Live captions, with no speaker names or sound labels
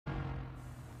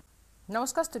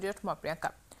নমস্কাৰ ষ্টুডিঅ'ত মই প্ৰিয়ংকা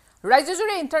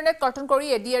ৰাজ্যজুৰি ইন্টাৰনেট কৰ্তন কৰি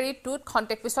এডিআৰই 2ত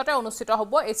খন্তেক পিছতে অনুষ্ঠিত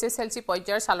হ'ব এছএছএলসি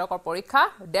পৰ্যায়ৰ চালকৰ পৰীক্ষা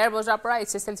 1:30 বজাৰ পৰা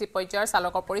এছএছএলসি পৰ্যায়ৰ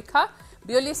চালকৰ পৰীক্ষা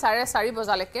বিয়লি 4:30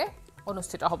 বজালৈকে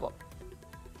অনুষ্ঠিত হ'ব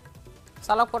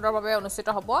চালক পদৰ বাবে অনুষ্ঠিত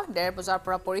হ'ব 1:30 বজাৰ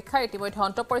পৰা পৰীক্ষা ইতিমধ্যে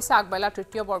অন্ত পৰিছে আগবেলা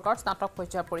তৃতীয় বৰ্গৰ স্নাতক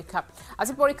পৰ্যায়ৰ পৰীক্ষা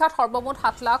আজি পৰীক্ষাত সৰ্বমুঠ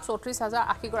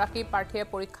 7,34,080 গৰাকী প্ৰাৰ্থীয়ে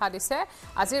পৰীক্ষা দিছে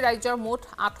আজি ৰাজ্যৰ মুঠ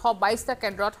 822টা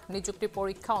কেন্দ্ৰত নিযুক্তি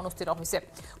পৰীক্ষা অনুষ্ঠিত হৈছে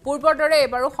পূৰ্বৰ দৰে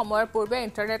এবাৰো সময়ৰ পূৰ্বে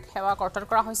ইন্টাৰনেট সেৱা কৰ্তন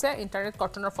কৰা হৈছে ইন্টাৰনেট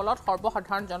কৰ্তনৰ ফলত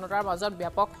সৰ্বসাধাৰণ জনতাৰ মাজত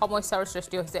ব্যাপক সমস্যাৰ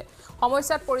সৃষ্টি হৈছে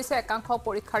সমস্যাত পৰিছে একাংশ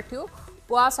পৰীক্ষাৰ্থীও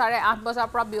পুৱা 8:30 বজাৰ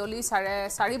পৰা বিয়লি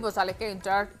 4:30 বজালৈকে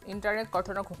ইন্টাৰনেট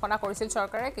কৰ্তনৰ ঘোষণা কৰিছিল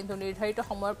চৰকাৰে কিন্তু নিৰ্ধাৰিত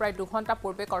সময়ৰ প্ৰায় 2 ঘণ্টা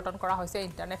পূৰ্বে কৰ্তন কৰা হৈছে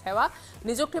ইন্টাৰনেট সেৱা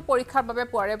নিযুক্তি পৰীক্ষাৰ বাবে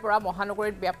পুৱাৰে পৰা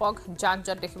মহানগৰীত ব্যাপক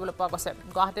যান-জঁট দেখিবলৈ পোৱা গৈছে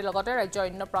গুৱাহাটীৰ লগতে ৰাজ্যৰ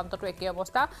অন্য প্ৰান্ততো একেই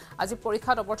অৱস্থা আজি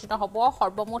পৰীক্ষাত অৱতীৰ্ণ হ'ব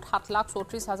সৰ্বমুঠ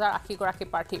 7,34,080 গৰাকী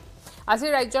প্ৰাৰ্থী আজি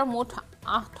ৰাজ্যৰ মুঠ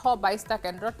 822টা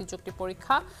কেন্দ্ৰত নিযুক্তি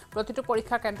পৰীক্ষা প্ৰতিটো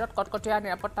পৰীক্ষা কেন্দ্ৰত কটকটীয়া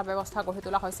নিৰাপত্তা ব্যৱস্থা গঢ়ি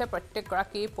তোলা হৈছে প্ৰত্যেক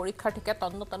গৰাকী পৰীক্ষাৰ্থীকে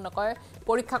তন্নতন্নকৈ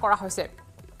পৰীক্ষা কৰা হৈছে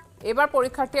এবাৰ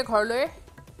পৰীক্ষাৰ্থীয়ে ঘৰলৈ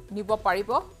নিব পাৰিব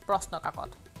প্ৰশ্ন কাকত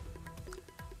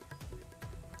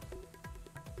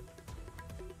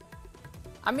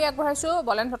আমি আগবঢ়াইছো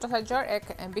বলেন ভট্টাচাৰ্যৰ এক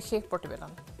বিশেষ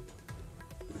প্ৰতিবেদন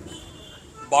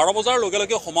 12 বজাৰ লগে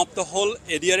লগে সমাপ্ত হল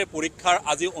এডিআৰএ পৰীক্ষাৰ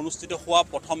আজি অনুষ্ঠিত হোৱা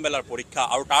প্ৰথম বেলাৰ পৰীক্ষা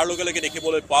আৰু তাৰ লগে লগে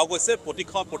দেখিবলৈ পোৱা গৈছে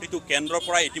প্ৰতিটো কেন্দ্ৰৰ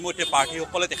পৰা ইতিমধ্যে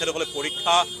প্ৰাৰ্থীসকলে তেখেতসকলে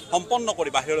পৰীক্ষা সম্পন্ন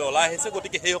কৰি বাহিৰলৈ ওলাই আহিছে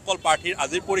গতিকে সেইসকল প্ৰাৰ্থীৰ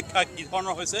আজিৰ পৰীক্ষা কি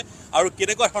ধৰণৰ হৈছে আৰু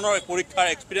কেনেকুৱা ধৰণৰ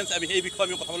পৰীক্ষাৰ এক্সপিৰিয়েন্স আমি এই বিষয়ে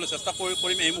আমি কথা ক'বলৈ চেষ্টা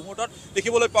কৰিম এই মুহূৰ্তত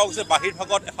দেখিবলৈ পোৱা গৈছে বাহিৰ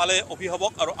ভাগত এফালে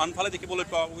অভিভাৱক আৰু আনফালে দেখিবলৈ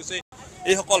পোৱা গৈছে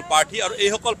এইসকল প্ৰাৰ্থী আৰু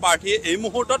এইসকল প্ৰাৰ্থীয়ে এই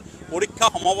মুহূৰ্তত পৰীক্ষা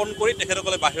সমাপন কৰি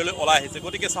তেখেতসকলে বাহিৰলৈ ওলাই আহিছে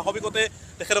গতিকে স্বাভাৱিকতে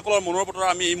তেখেতসকলৰ মনৰ বতৰ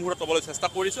আমি এই মুহূৰ্তত ল'বলৈ চেষ্টা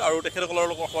কৰিছোঁ আৰু তেখেতসকলৰ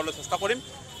লগত ক'বলৈ চেষ্টা কৰিম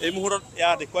এই মুহূৰ্তত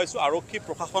এয়া দেখুৱাইছোঁ আৰক্ষী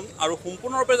প্ৰশাসন আৰু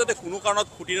সম্পূৰ্ণৰূপে যাতে কোনো কাৰণত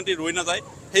খুটি নাটি ৰৈ নাযায়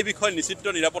সেই বিষয়ে নিশ্চিত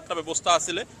নিৰাপত্তা ব্যৱস্থা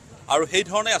আছিলে আৰু সেই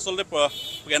ধৰণে আচলতে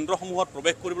কেন্দ্ৰসমূহত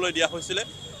প্ৰৱেশ কৰিবলৈ দিয়া হৈছিলে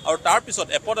আৰু তাৰ পিছত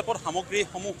এপদ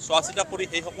সামগ্ৰীসমূহ চোৱা-চিতা কৰি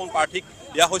সেইসকল প্ৰাৰ্থীক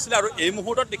দিয়া হৈছিলে আৰু এই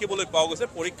মুহূৰ্তত দেখিবলৈ পোৱা গৈছে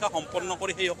পৰীক্ষা সম্পন্ন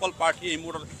কৰি সেইসকল প্ৰাৰ্থী এই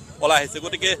মুহূৰ্তত ওলাই আহিছে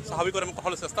গতিকে স্বাভাৱিকতে আমি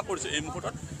কথালৈ চেষ্টা কৰিছোঁ এই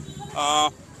মুহূৰ্তত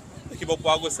দেখিব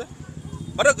পোৱা গৈছে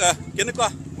বাৰু কেনেকুৱা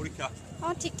পৰীক্ষা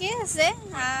ঠিকেই আছে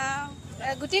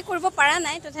গোটেই কৰিব পৰা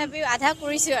নাই তথাপিও আধা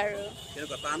কৰিছোঁ আৰু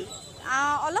কেনেকুৱা টান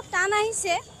অলপ টান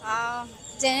আহিছে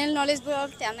জেনেৰেল নলেজবোৰ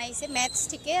অলপ টান আহিছে মেথছ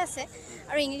ঠিকেই আছে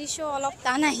আৰু ইংলিছো অলপ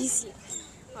টান আহিছিল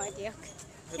হয় দিয়ক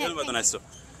ধন্যবাদ জনাইছোঁ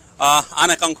আন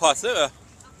একাংশ আছে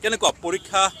কেনেকুৱা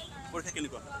পৰীক্ষা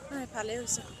কেনেকুৱা ভালেই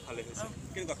হৈছে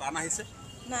কেনেকুৱা টান আহিছে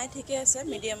নাই ঠিকে আছে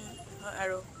মিডিয়াম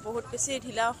আৰু বহুত বেছি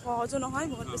ঢিলা সহজো নহয়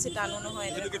বহুত বেছি টানো নহয়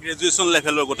গ্ৰেজুৱেশ্যন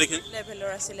লেভেলৰ গোটেইখিনি লেভেলৰ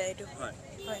আছিলে এইটো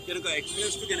কেনেকুৱা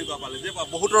এক্সপিৰিয়েন্সটো কেনেকুৱা পালে যে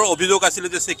বহুতৰ অভিযোগ আছিলে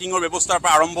যে চেকিঙৰ ব্যৱস্থাৰ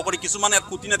পৰা আৰম্ভ কৰি কিছুমান ইয়াত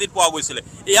খুটি নাটিত পোৱা গৈছিলে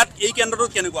ইয়াত এই কেন্দ্ৰটোত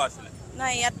কেনেকুৱা আছিলে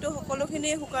নাই ইয়াততো সকলোখিনি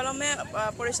সুকলমে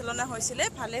পৰিচালনা হৈছিলে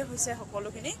ভালেই হৈছে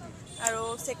সকলোখিনি আৰু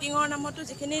চেকিঙৰ নামতো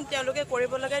যিখিনি তেওঁলোকে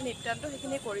কৰিব লাগে নিতান্ত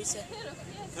সেইখিনি কৰিছে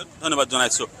ধন্যবাদ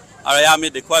জনাইছোঁ আৰু এয়া আমি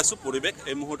দেখুৱাইছোঁ পৰিৱেশ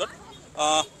এই মুহূৰ্তত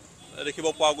দেখিব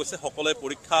পোৱা গৈছে সকলোৱে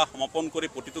পৰীক্ষা সমাপন কৰি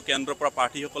প্ৰতিটো কেন্দ্ৰৰ পৰা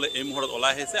প্ৰাৰ্থীসকলে এই মুহূৰ্তত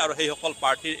ওলাই আহিছে আৰু সেইসকল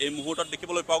প্ৰাৰ্থীৰ এই মুহূৰ্তত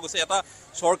দেখিবলৈ পোৱা গৈছে এটা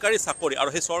চৰকাৰী চাকৰি আৰু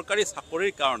সেই চৰকাৰী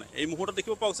চাকৰিৰ কাৰণে এই মুহূৰ্তত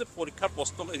দেখিব পোৱা গৈছে পৰীক্ষাৰ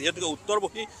প্ৰশ্ন যিহেতুকে উত্তৰ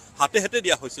বহি হাতে হাতে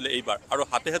দিয়া হৈছিলে এইবাৰ আৰু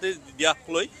হাতে হাতে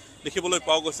দিয়ালৈ দেখিবলৈ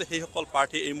পোৱা গৈছে সেইসকল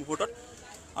প্ৰাৰ্থী এই মুহূৰ্তত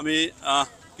আমি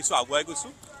কিছু আগুৱাই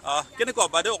গৈছোঁ কেনেকুৱা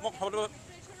বাইদেউ অকণমান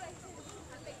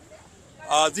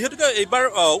যিহেতুকে এইবাৰ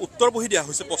উত্তৰ বহি দিয়া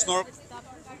হৈছে প্ৰশ্নৰ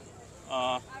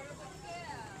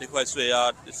দেখুৱাইছোঁ এয়া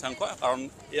দৃশ্যাংশ কাৰণ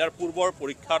ইয়াৰ পূৰ্বৰ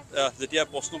পৰীক্ষাত যেতিয়া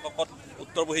প্ৰশ্নকাকত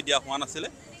উত্তৰ বহি দিয়া হোৱা নাছিলে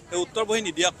সেই উত্তৰ বহি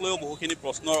নিদিয়াক লৈও বহুখিনি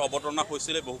প্ৰশ্নৰ অৱতাৰণা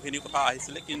হৈছিলে বহুখিনি কথা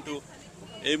আহিছিলে কিন্তু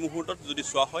এই মুহূৰ্তত যদি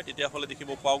চোৱা হয় তেতিয়াহ'লে দেখিব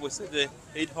পোৱা গৈছে যে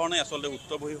এই ধৰণে আচলতে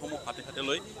উত্তৰ বহীসমূহ হাতে হাতে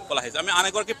লৈ ওলাই আহিছে আমি আন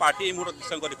এগৰাকী প্ৰাৰ্থী এই মুহূৰ্তত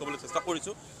দৃশ্যাংশ দেখুৱাবলৈ চেষ্টা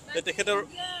কৰিছোঁ যে তেখেতৰ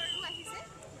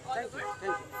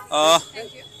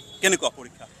কেনেকুৱা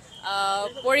পৰীক্ষা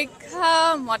পৰীক্ষা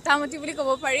মোটামুটি বুলি ক'ব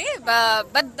পাৰি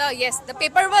বাট য়েছ the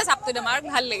paper was up to the mark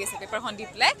ভাল লাগিছে পেপাৰখন দি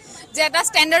পেলাই যে এটা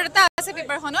ষ্টেণ্ডাৰ্ড এটা আছে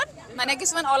পেপাৰখনত মানে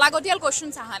কিছুমান অলাগতিয়াল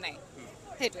কুৱেশ্যনছ অহা নাই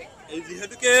সেইটোৱে এই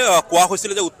যিহেতুকে কোৱা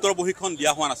হৈছিলে যে উত্তৰ বহীখন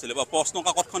দিয়া হোৱা নাছিলে বা প্ৰশ্ন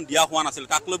কাকতখন দিয়া হোৱা নাছিল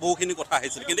তাক লৈ বহুখিনি কথা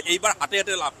আহিছিল কিন্তু এইবাৰ হাতে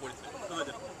হাতে লাভ কৰিছে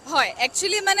হয়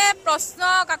একচুৱেলি মানে প্ৰশ্ন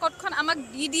কাকতখন আমাক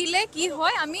দি দিলে কি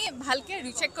হয় আমি ভালকৈ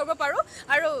ৰিচেক কৰিব পাৰোঁ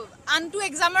আৰু আনটো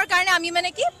এক্সামৰ কাৰণে আমি মানে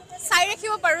কি চাই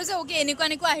ৰাখিব পাৰোঁ যে অ'কে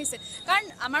এনেকুৱা আহিছে কাৰণ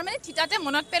আমাৰ মানে থিতাতে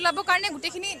মনত পেলাবৰ কাৰণে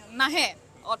গোটেইখিনি নাহে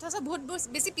অথচ বহুত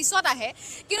বেছি পিছত আহে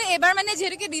কিন্তু এবাৰ মানে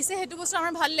যেহেতুকে দিছে সেইটো বস্তু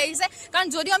আমাৰ ভাল লাগিছে কাৰণ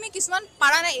যদিও আমি কিছুমান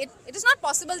পাৰা নাই ইট ইজ নট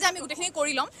পচিবল যে আমি গোটেইখিনি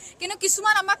কৰি ল'ম কিন্তু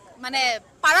কিছুমান আমাক মানে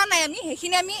পাৰা নাই আমি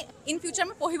সেইখিনি আমি ইন ফিউচাৰ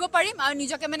আমি পঢ়িব পাৰিম আৰু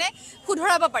নিজকে মানে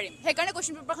শুধৰাব পাৰিম সেইকাৰণে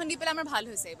কুৱেশ্যন পেপাৰখন দি পেলাই আমাৰ ভাল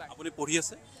হৈছে এবাৰ আপুনি পঢ়ি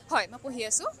আছে হয় মই পঢ়ি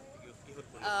আছোঁ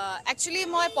একচুৱেলি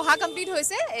মই পঢ়া কমপ্লিট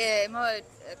হৈছে মই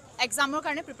এক্সামৰ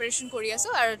কাৰণে প্ৰিপাৰেশ্যন কৰি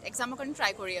আছোঁ আৰু এক্সামৰ কাৰণে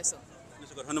ট্ৰাই কৰি আছোঁ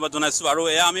ধন্যবাদ জনাইছোঁ আৰু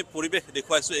এয়া আমি পৰিৱেশ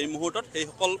দেখুৱাইছোঁ এই মুহূৰ্তত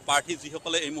সেইসকল প্ৰাৰ্থী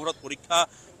যিসকলে এই মুহূৰ্তত পৰীক্ষা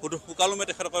সুকালমে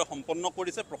তেখেতসকলে সম্পন্ন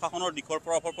কৰিছে প্ৰশাসনৰ দিশৰ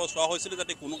পৰা চোৱা হৈছিলে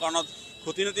যাতে কোনো কাৰণত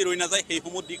ক্ষতি নতি ৰৈ নাযায়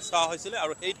সেইসমূহ দিশ চোৱা হৈছিলে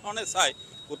আৰু সেই ধৰণে চাই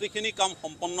গোটেইখিনি কাম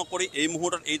সম্পন্ন কৰি এই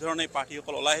মুহূৰ্তত এই ধৰণে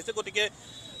প্ৰাৰ্থীসকল ওলাই আহিছে গতিকে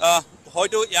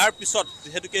হয়তো ইয়াৰ পিছত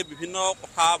যিহেতুকে বিভিন্ন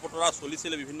কথা বতৰা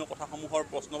চলিছিলে বিভিন্ন কথাসমূহৰ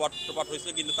প্ৰশ্নবাদ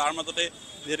হৈছিলে কিন্তু তাৰ মাজতে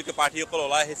যিহেতুকে প্ৰাৰ্থীসকল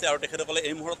ওলাই আহিছে আৰু তেখেতসকলে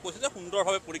এই মুহূৰ্তত কৈছে যে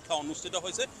সুন্দৰভাৱে পৰীক্ষা অনুষ্ঠিত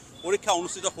হৈছে পৰীক্ষা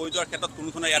অনুষ্ঠিত হৈ যোৱাৰ ক্ষেত্ৰত কোনো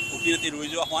ধৰণৰ ইয়াত ক্ষতি নতি ৰৈ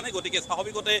যোৱা হোৱা নাই গতিকে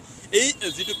স্বাভাৱিকতে এই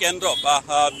যিটো কেন্দ্ৰ বা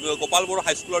গোপাল বড়ো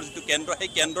হাইস্কুলৰ যিটো কেন্দ্ৰ সেই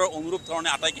কেন্দ্ৰৰ অনুৰূপ ধৰণে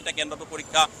আটাইকেইটা কেন্দ্ৰতো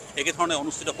পৰীক্ষা একেধৰণে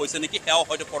অনুষ্ঠিত হৈছে নেকি সেয়াও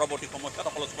হয়তো পৰৱৰ্তী সময়ত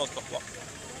সকলো স্পষ্ট হোৱা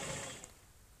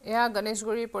এয়া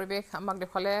গণেশগুৰিৰ পৰিৱেশ আমাক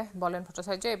দেখুৱালে বলেন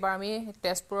ভট্টাচাৰ্য এবাৰ আমি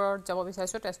তেজপুৰত যাব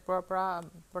বিচাৰিছোঁ তেজপুৰৰ পৰা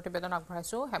প্ৰতিবেদন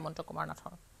আগবঢ়াইছোঁ হেমন্ত কুমাৰ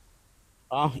নাথৰ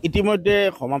ইতিমধ্যে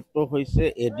সমাপ্ত হৈছে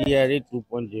ADRE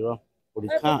 2.0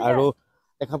 পৰীক্ষা আৰু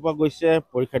দেখা পোৱা গৈছে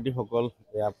পৰীক্ষাৰ্থীসকল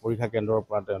পৰীক্ষা কেন্দ্ৰৰ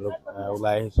পৰা তেওঁলোক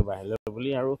ওলাই আহিছে বাহিৰলৈ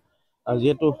বুলি আৰু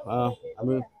যিহেতু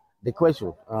আমি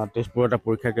দেখুৱাইছোঁ তেজপুৰৰ এটা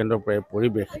পৰীক্ষা কেন্দ্ৰৰ পৰা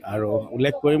পৰিৱেশ আৰু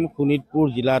উল্লেখ কৰিম শোণিতপুৰ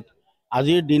জিলাত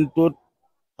আজিৰ দিনটোত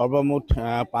সৰ্বমুঠ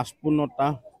 55টা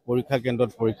পৰীক্ষা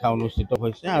কেন্দ্ৰত পৰীক্ষা অনুষ্ঠিত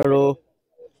হৈছে আৰু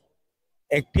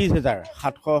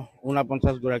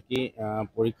 31,749 গৰাকী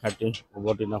পৰীক্ষাৰ্থী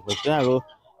অৱতীৰ্ণ হৈছে আৰু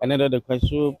এনেদৰে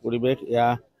দেখুৱাইছোঁ পৰিৱেশ এয়া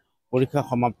পৰীক্ষা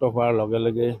সমাপ্ত হোৱাৰ লগে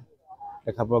লগে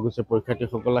দেখা পোৱা গৈছে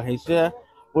পৰীক্ষাৰ্থীসকল আহিছে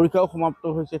পৰীক্ষাও সমাপ্ত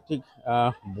হৈছে ঠিক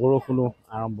বৰষুণো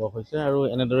আৰম্ভ হৈছে আৰু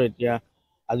এনেদৰে এতিয়া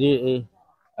আজিৰ এই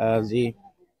যি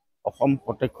অসম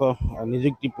প্ৰত্যক্ষ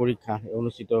নিযুক্তি পৰীক্ষা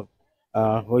অনুষ্ঠিত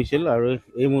হৈছিল আৰু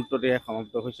এই মুহূৰ্ততে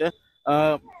সমাপ্ত হৈছে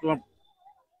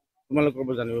তোমালোকৰ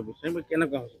পৰা জানিব বিচাৰিম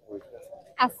কেনেকুৱা হৈছে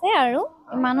আছে আৰু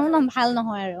ইমানো ভাল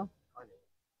নহয় আৰু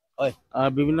হয়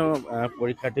বিভিন্ন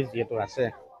পৰীক্ষাৰ্থী যিহেতু আছে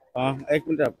এক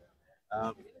মিনিট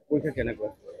পৰীক্ষা কেনেকুৱা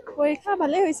পৰীক্ষা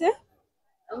ভালেই হৈছে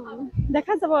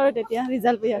দেখা যাব আৰু তেতিয়া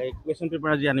ৰিজাল্ট কুৱেশ্যন পেপাৰ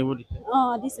আজি আনিব দিছে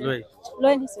দিছে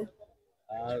লৈ আনিছে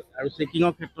আৰু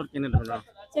চেকিঙৰ ক্ষেত্ৰত কেনেধৰণৰ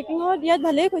চেকিঙৰ দিয়াত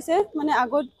ভালেই হৈছে মানে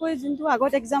আগতকৈ যোনটো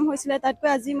আগত এক্সাম হৈছিলে তাতকৈ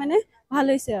আজি মানে ভাল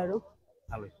হৈছে আৰু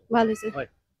ভাল হৈছে হয়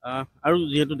আৰু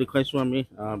যিহেতু দেখুৱাইছোঁ আমি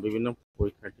বিভিন্ন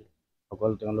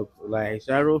পৰীক্ষাৰ্থীসকল তেওঁলোক ওলাই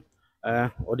আহিছে আৰু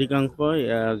অধিকাংশ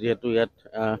যিহেতু ইয়াত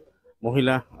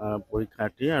মহিলা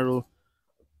পৰীক্ষাৰ্থী আৰু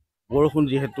বৰষুণ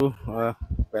যিহেতু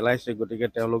পেলাইছে গতিকে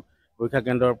তেওঁলোক পৰীক্ষা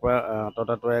কেন্দ্ৰৰ পৰা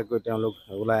ততাতৈয়াকৈ তেওঁলোক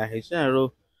ওলাই আহিছে আৰু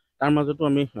তাৰ মাজতো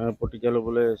আমি প্ৰতিক্ৰিয়া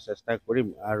ল'বলৈ চেষ্টা কৰিম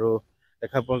আৰু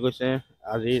দেখা পোৱা গৈছে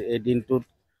আজিৰ এই দিনটোত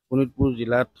শোণিতপুৰ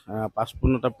জিলাত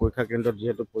 55টা পৰীক্ষা কেন্দ্ৰত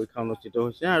যিহেতু পৰীক্ষা অনুষ্ঠিত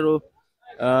হৈছে আৰু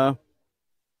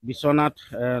বিশ্বনাথ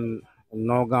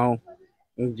নগাঁও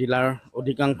জিলাৰ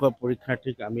অধিকাংশ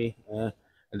পৰীক্ষাৰ্থীক আমি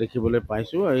দেখিবলৈ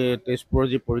পাইছোঁ এই তেজপুৰৰ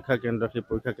যি পৰীক্ষা কেন্দ্ৰ সেই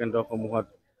পৰীক্ষা কেন্দ্ৰসমূহত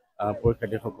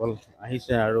পৰীক্ষাৰ্থীসকল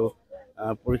আহিছে আৰু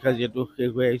পৰীক্ষা যিহেতু শেষ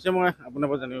হৈ আহিছে মই আপোনাৰ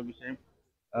পৰা জানিব বিচাৰিম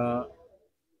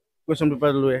কুৱেশ্যন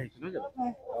পেপাৰ লৈ আহিছে নহয় জানো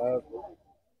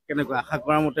কেনেকুৱা আশা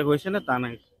কৰাৰ মতে হৈছে নে টান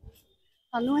আহিছে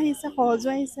ভালো আহিছে সহজো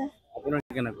আহিছে আপোনাৰ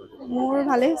কেনেকুৱা মোৰ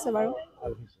ভালেই হৈছে বাৰু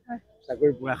ভাল হৈছে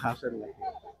চাকৰি পোৱা আশা আছে নাই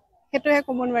সেইটোহে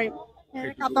ক'ব নোৱাৰিম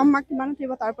কাটম মাৰ্ক কিমান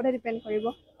উঠিব তাৰ ওপৰতে ডিপেণ্ড কৰিব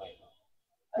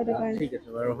সেইটো কাৰণে ঠিক আছে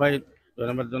বাৰু হয়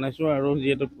ধন্যবাদ জনাইছোঁ আৰু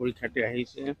যিহেতু পৰীক্ষাৰ্থী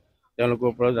আহিছে তেওঁলোকৰ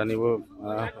পৰা জানিব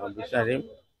বিচাৰিম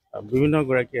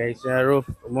বিভিন্নগৰাকী আহিছে আৰু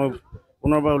মই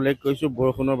পুনৰবাৰ উল্লেখ কৰিছোঁ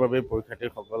বৰষুণৰ বাবে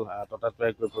পৰীক্ষাৰ্থীসকল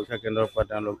ততাতৈয়াকৈ পৰীক্ষা কেন্দ্ৰৰ পৰা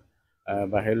তেওঁলোক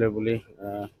বাহিৰলৈ বুলি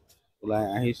ওলাই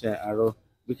আহিছে আৰু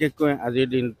বিশেষকৈ আজিৰ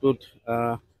দিনটোত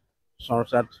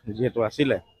চৰ্চাত যিহেতু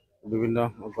আছিলে বিভিন্ন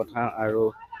কথা আৰু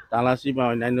তালাচী বা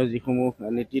অন্যান্য যিসমূহ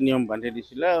নীতি নিয়ম বান্ধি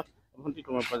দিছিলে ভণ্টি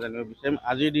তোমাৰ পৰা জানিব বিচাৰিম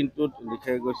আজিৰ দিনটোত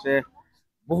লিখা গৈছে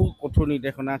বহু কঠোৰ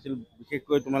নিৰ্দেশনা আছিল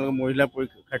বিশেষকৈ তোমালোকৰ মহিলা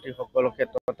পৰীক্ষাৰ্থীসকলৰ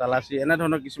ক্ষেত্ৰত তালাচী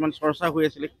এনেধৰণৰ কিছুমান চৰ্চা হৈ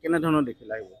আছিলে কেনেধৰণৰ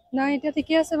দেখিলা নাই এতিয়া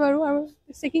ঠিকে আছে বাৰু আৰু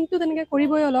চেকিংটো তেনেকৈ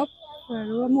কৰিবই অলপ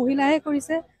আৰু মহিলাহে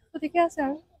কৰিছে তো ঠিকে আছে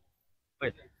আৰু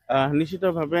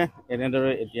নিশ্চিতভাৱে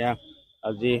এনেদৰে এতিয়া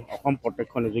আজি অসম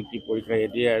প্ৰত্যক্ষ নিযুক্তি পৰীক্ষা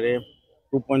ADRE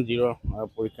 2.0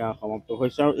 পৰীক্ষা সমাপ্ত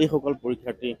হৈছে আৰু এইসকল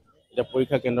পৰীক্ষাৰ্থী এতিয়া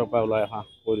পৰীক্ষা কেন্দ্ৰৰ পৰা ওলাই অহা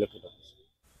পৰিলক্ষিত হৈছে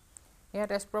এয়া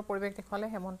তেজপুৰৰ পৰিৱেশ দেখুৱালে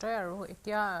হেমন্তই আৰু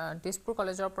এতিয়া দিছপুৰ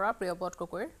কলেজৰ পৰা প্ৰিয়ব্ৰত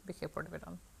গগৈৰ বিশেষ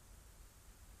প্ৰতিবেদন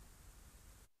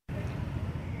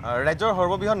ৰাজ্যৰ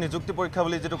সৰ্ববৃহৎ নিযুক্তি পৰীক্ষা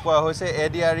বুলি যেটো কোৱা হৈছে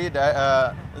ADRE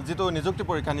যেটো নিযুক্তি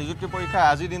পৰীক্ষা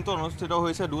আজিৰ দিনটো অনুষ্ঠিত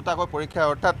হৈছে দুটাকৈ পৰীক্ষা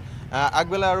অৰ্থাৎ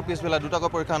আগবেলা আৰু পিছবেলা দুটাকৈ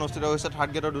পৰীক্ষা অনুষ্ঠিত হৈছে থাৰ্ড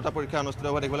গ্ৰেডৰ দুটা পৰীক্ষা অনুষ্ঠিত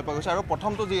হোৱা দেখিবলৈ পোৱা গৈছে আৰু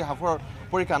প্ৰথমটো যি হাফৰ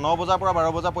পৰীক্ষা 9 বজাৰ পৰা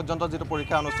 12 বজা পৰ্যন্ত যেটো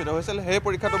পৰীক্ষা অনুষ্ঠিত হৈছিল সেই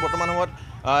পৰীক্ষাটো বৰ্তমান সময়ত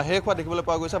শেষ হোৱা দেখিবলৈ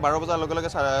পোৱা গৈছে 12 বজাৰ লগে লগে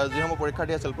যিসমূহ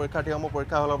পৰীক্ষাৰ্থী আছিল পৰীক্ষাৰ্থীসমূহ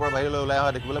পৰীক্ষা হলৰ পৰা বাহিৰলৈ ওলাই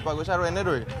অহা দেখিবলৈ পোৱা গৈছে আৰু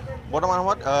এনেদৰে বৰ্তমান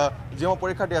সময়ত যিসমূহ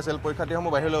পৰীক্ষাৰ্থী আছিল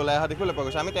পৰীক্ষাৰ্থীসমূহ বাহিৰলৈ ওলাই অহা দেখিবলৈ পোৱা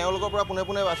গৈছে আমি তেওঁলোকৰ পৰা পোনে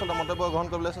পোনে আচলতে মন্তব্য গ্ৰহণ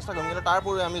কৰিবলৈ চেষ্টা কৰিম কিন্তু তাৰ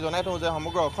পূৰ্বে আমি জনাই থওঁ যে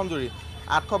সমগ্ৰ অসম জুৰি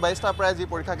 822টা প্ৰায় যি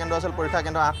পৰীক্ষা কেন্দ্ৰ আছিল পৰীক্ষা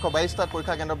কেন্দ্ৰ 822টাত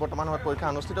পৰীক্ষা কেন্দ্ৰ বৰ্তমান সময়ত পৰীক্ষা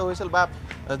অনুষ্ঠিত হৈছিল বা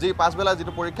যি পাছবেলা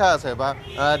যিটো পৰীক্ষা আছে বা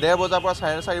 1:30 বজাৰ পৰা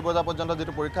 4:30 বজা পৰ্যন্ত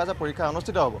যিটো পৰীক্ষা আছে পৰীক্ষা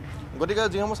অনুষ্ঠিত হ'ব গতিকে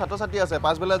যিসমূহ ছাত্ৰ ছাত্ৰী আছে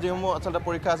পাছবেলা যিসমূহ আচলতে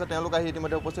পৰীক্ষা আছে তেওঁলোক আহি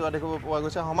ইতিমধ্যে উপস্থিত হোৱা দেখিব পোৱা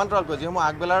গৈছে সমান্তৰালকৈ যিসমূহ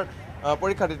আগবেলাৰ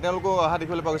পৰীক্ষাৰ্থী তেওঁলোকো অহা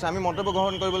দেখিবলৈ পোৱা গৈছে আমি মন্তব্য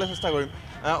গ্ৰহণ কৰিবলৈ চেষ্টা কৰিম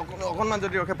অকণমান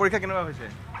যদি ৰখে পৰীক্ষা কেনেকুৱা হৈছে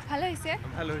ভালো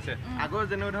হৈছে আগৰ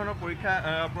যেনে ধৰণৰ পৰীক্ষা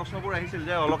প্ৰশ্নবোৰ আহিছিল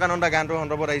যে অলকানন্দা গানটোৰ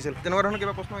সন্দৰ্ভত আহিছিল তেনেকুৱা ধৰণৰ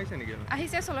কিবা প্ৰশ্ন আহিছে নেকি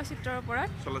আহিছে চলচ্চিত্ৰৰ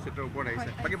ওপৰত আহিছে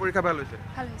বাকী পৰীক্ষা ভাল হৈছে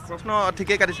প্ৰশ্ন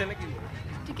ঠিকেই কাটিছে নেকি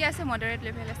ঠিকে আছে মডাৰেট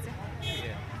লেভেল আছে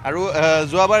আৰু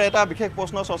যোৱাবাৰ এটা বিশেষ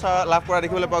প্ৰশ্ন চৰ্চা লাভ কৰা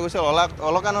দেখিবলৈ পোৱা গৈছে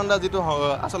অলকানন্দা যিটো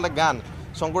আচলতে গান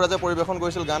শংকুৰাজে পৰিৱেশন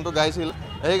কৰিছিল গানটো গাইছিল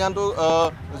এই গানটো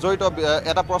জড়িত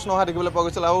এটা প্ৰশ্ন অহা দেখিবলৈ পোৱা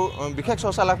গৈছিল আৰু বিশেষ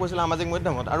চৰ্চা লাভ কৰিছিল সামাজিক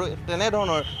মাধ্যমত আৰু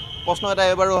তেনেধৰণৰ প্ৰশ্ন এটা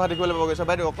এবাৰো অহা দেখিবলৈ পোৱা গৈছে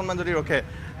বাইদেউ অকণমান যদি ৰখে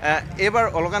এইবাৰ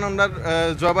অলকানন্দাত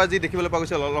যোৱাবাৰ যি দেখিবলৈ পোৱা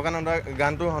গৈছিল অলকানন্দা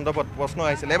গানটোৰ সন্দৰ্ভত প্ৰশ্ন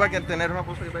আহিছিল এইবাৰ তেনেধৰণৰ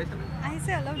প্ৰশ্ন কিবা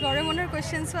আহিছে অলপ ডৰেমনৰ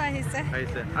কুৱেশ্যনছো আহিছে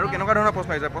আৰু কেনেকুৱা ধৰণৰ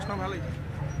প্ৰশ্ন আহিছে প্ৰশ্ন ভাল আহিছে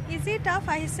ইজি টাফ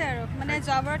আহিছে আৰু মানে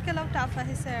যোৱাবাৰতকৈ অলপ টাফ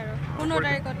আহিছে আৰু 15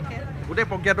 তাৰিখতকৈ গোটেই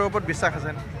প্ৰক্ৰিয়াটোৰ ওপৰত বিশ্বাস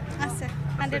আছে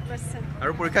 100%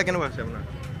 আৰু পৰীক্ষা কেনেকুৱা হৈছে আপোনাৰ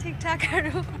ঠিক ঠাক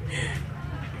আৰু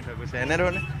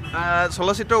এনেধৰণে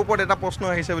চলচ্চিত্ৰৰ ওপৰত এটা প্ৰশ্ন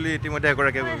আহিছে বুলি ইতিমধ্যে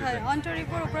এগৰাকীয়ে হয়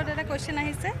অন্তৰীপৰ ওপৰত এটা কুৱেশ্যন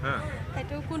আহিছে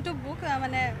সেইটো কোনটো বুক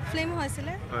মানে ফিল্ম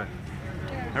হৈছিলে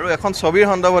আৰু এখন ছবিৰ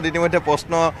সন্দৰ্ভত ইতিমধ্যে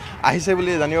প্ৰশ্ন আহিছে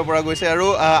বুলি জানিব পৰা গৈছে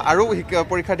আৰু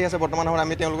পৰীক্ষাৰ্থী আছে বৰ্তমান সময়ত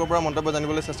আমি তেওঁলোকৰ পৰা মন্তব্য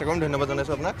জানিবলৈ চেষ্টা কৰিম ধন্যবাদ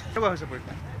জনাইছোঁ আপোনাক কেনেকুৱা হৈছে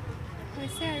পৰীক্ষা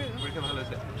পৰীক্ষা ভাল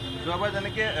হৈছে যোৱাবাৰ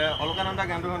যেনেকৈ অলকানন্দা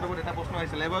গানটোৰ সন্দৰ্ভত এটা প্ৰশ্ন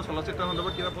আহিছিলে এবাৰ চলচ্চিত্ৰৰ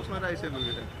সন্দৰ্ভত কিবা প্ৰশ্ন এটা আহিছে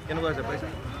বুলি কেনেকুৱা হৈছে পাইছে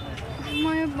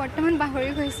মই বৰ্তমান পাহৰি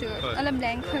গৈছোঁ অলপ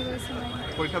ব্লেংক হৈ গৈছোঁ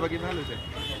পৰীক্ষা বাকী ভাল হৈছে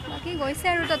বাকী গৈছে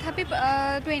আৰু তথাপি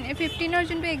 15ৰ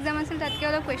যোনটো এক্সাম আছিল তাতকৈ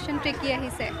অলপ কুৱেশ্যন ট্ৰিকি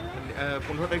আহিছে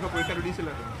 15 তাৰিখৰ পৰীক্ষাটো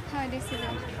দিছিলে হয়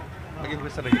দিছিলোঁ বাকী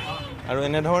শুভেচ্ছা থাকিল আৰু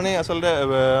এনেধৰণেই আচলতে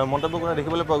মন্তব্য কৰা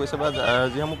দেখিবলৈ পোৱা গৈছে বা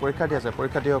যিসমূহ পৰীক্ষাৰ্থী আছে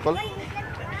পৰীক্ষাৰ্থীসকল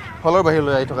হলৰ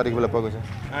বাহিৰলৈ আহি থকা দেখিবলৈ পোৱা গৈছে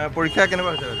পৰীক্ষা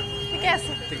কেনেকুৱা হৈছে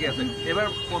ঠিকে আছে এইবাৰ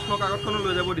প্ৰশ্ন কাকতখনো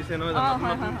লৈ যাব দিছে নহয়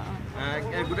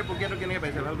গোটেই প্ৰক্ৰিয়াটো কেনেকৈ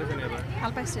পাইছে ভাল পাইছে নে এবাৰ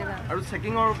ভাল পাইছে আৰু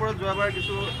চেকিঙৰ ওপৰত যোৱাবাৰ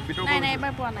কিছু বিতৰ্ক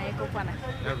এবাৰ পোৱা নাই একো পোৱা নাই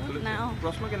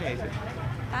প্ৰশ্ন কেনে আহিছে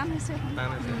টান হৈছে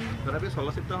তথাপি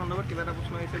চলচ্চিত্ৰ সন্দৰ্ভত কিবা এটা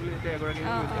প্ৰশ্ন আহিছে বুলি এতিয়া এগৰাকী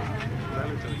ভাল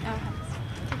হৈছে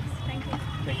থেংক ইউ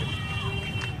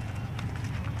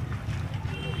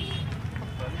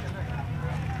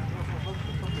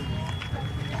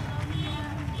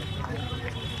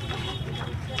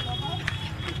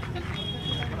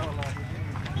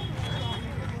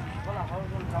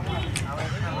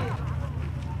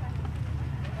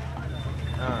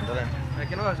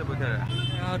কেনেকুৱা হৈছে পৰীক্ষা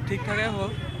ঠিক ঠাকে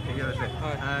হ'ল ঠিকে হৈছে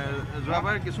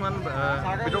যোৱাবাৰ কিছুমান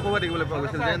বিতৰ্ক হোৱা দেখিবলৈ পোৱা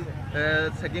গৈছিল যেন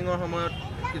চেকিঙৰ সময়ত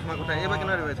কিছুমান কথা এইবাৰ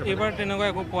কেনেকুৱা হৈছে এইবাৰ তেনেকুৱা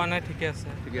একো পোৱা নাই ঠিকে আছে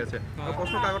আৰু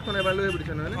প্ৰশ্ন কাকতখন এবাৰ লৈ আহিব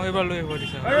দিছে নহয় এইবাৰ লৈ আহিব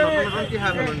দিছে নতুন কি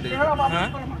সাল সলনি দেখিছে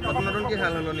নতুন কি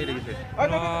সাল সলনি দেখিছে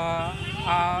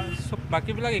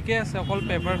বাকীবিলাক একেই আছে অকল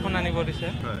পেপাৰখন আনিব দিছে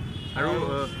আৰু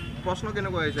প্ৰশ্ন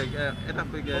কেনেকুৱা আহিছে এটা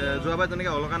যোৱাবাৰ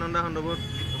যেনেকৈ অলকানন্দা সন্দৰ্ভত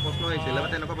প্ৰশ্ন আহিছিল বা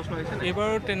তেনেকুৱা প্ৰশ্ন আহিছে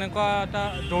এইবাৰো তেনেকুৱা এটা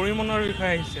ডৰিমনৰ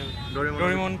বিষয়ে আহিছে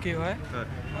ডৰিমন কি হয়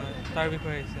তাৰ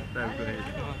বিষয়ে আহিছে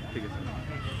ঠিক আছে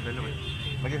ধন্যবাদ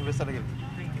বাকী শুভেচ্ছা থাকিল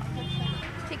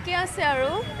ঠিকে আছে আৰু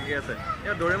ঠিকে আছে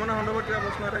ডৰিমনৰ সন্দৰ্ভত কিবা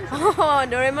প্ৰশ্ন এটা আহিছে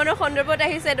ডৰিমনৰ সন্দৰ্ভত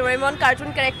আহিছে ডৰিমন কাৰ্টুন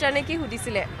কেৰেক্টাৰ নে কি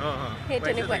সুধিছিলে সেই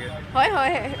তেনেকুৱা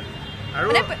হয় আৰু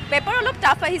পেপাৰ অলপ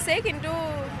টাফ আহিছে কিন্তু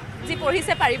যি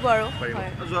পঢ়িছে পাৰিব আৰু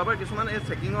যোৱাবাৰ কিছুমান এই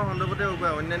চেকিঙৰ সন্দৰ্ভতে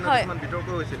অন্যান্য কিছুমান বিতৰ্ক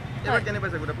হৈছিল এবাৰ কেনে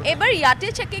পাইছে গোটেই এবাৰ ইয়াতে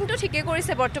চেকিংটো ঠিকে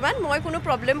কৰিছে বৰ্তমান মই কোনো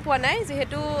প্ৰব্লেম পোৱা নাই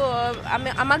যিহেতু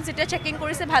আমাক যেতিয়া চেকিং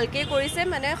কৰিছে ভালকৈ কৰিছে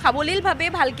মানে সাৱলীলভাৱে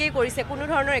ভালকৈ কৰিছে কোনো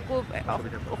ধৰণৰ একো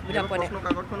অসুবিধা পোৱা নাই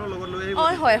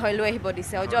হয় লৈ আহিব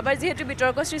দিছে আৰু যোৱাবাৰ যিহেতু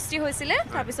বিতৰ্ক সৃষ্টি হৈছিলে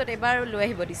তাৰপিছত এবাৰ লৈ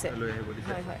আহিব দিছে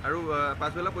আৰু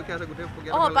পাছবেলা পৰীক্ষা আছে গোটেই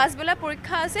পাছবেলা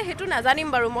পৰীক্ষা আছে সেইটো নাজানিম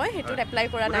বাৰু মই সেইটোত এপ্লাই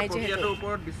কৰা নাই যিহেতু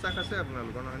ওপৰত বিশ্বাস আছে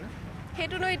আপোনালোকৰ নহয়নে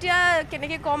সেইটোনো এতিয়া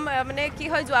কেনেকৈ কম মানে কি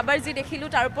হয় যোৱাবাৰ যি দেখিলোঁ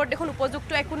তাৰ ওপৰত দেখোন উপযুক্ত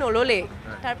একো নল'লেই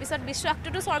তাৰপিছত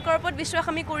বিশ্বাসটোতো চৰকাৰৰ ওপৰত বিশ্বাস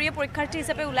আমি কৰিয়ে পৰীক্ষাৰ্থী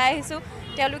হিচাপে ওলাই আহিছোঁ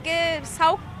তেওঁলোকে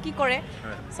চাওক কি কৰে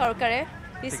চৰকাৰে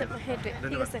সেইটোৱে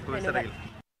ঠিক আছে ধন্যবাদ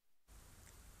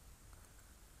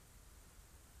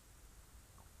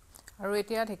আৰু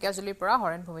এতিয়া ঢেকিয়াজুলিৰ পৰা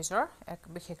হৰেণ ভূমিশ্বৰ এক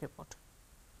বিশেষ ৰিপৰ্ট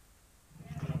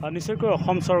নিশ্চয়কৈ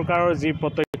অসম চৰকাৰৰ যি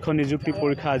প্ৰত্যক্ষ নিযুক্তি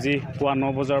পৰীক্ষা আজি পুৱা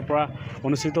 9 বজাৰ পৰা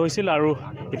অনুষ্ঠিত হৈছিল আৰু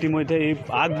ইতিমধ্যে এই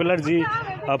আগবেলাৰ যি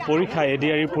পৰীক্ষা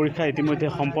এডিআৰই পৰীক্ষা ইতিমধ্যে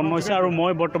সম্পন্ন হৈছে আৰু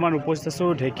মই বৰ্তমান উপস্থিত আছোঁ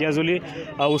ঢেকিয়াজুলি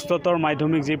উচ্চতৰ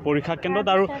মাধ্যমিক যি পৰীক্ষা কেন্দ্ৰত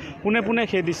আৰু পোনে পোনে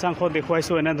সেই দৃশ্যাংশ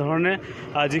দেখুৱাইছোঁ এনেধৰণে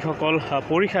যিসকল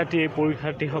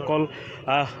পৰীক্ষাৰ্থীসকল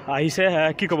আহিছে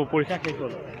কি ক'ব পৰীক্ষা শেষ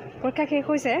হ'ল পৰীক্ষা শেষ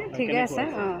হৈছে ঠিকে আছে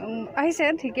আহিছে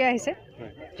ঠিকে আহিছে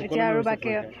এতিয়া আৰু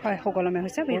বাকী হয় সুকলমে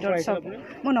হৈছে ভিতৰত চব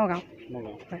মই নগাঁও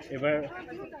এবাৰ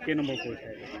কেই নম্বৰ পৰীক্ষা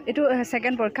এইটো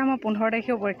ছেকেণ্ড পৰীক্ষা মই 15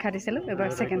 তাৰিখেও পৰীক্ষা দিছিলোঁ এবাৰ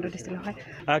ছেকেণ্ডটো দিছিলোঁ হয়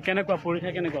কেনেকুৱা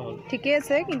পৰীক্ষা কেনেকুৱা হ'ল ঠিকে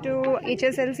আছে কিন্তু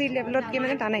HSLC লেভেলতকৈ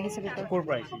মানে টান আহিছে ক'ৰ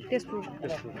পৰা আহিছে তেজপুৰ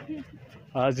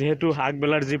যিহেতু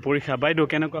আগবেলাৰ যি পৰীক্ষা বাইদেউ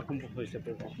কেনেকুৱা সম্ভৱ হৈছে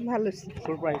ভাল হৈছে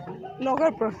ক'ৰ পৰা আহিছে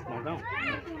নগাঁৱৰ পৰা নগাঁও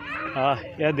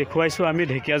ইয়াত দেখুৱাইছোঁ আমি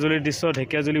ঢেকিয়াজুলিৰ দৃশ্য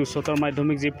ঢেকিয়াজুলি উচ্চতৰ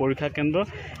মাধ্যমিক যি পৰীক্ষা কেন্দ্ৰ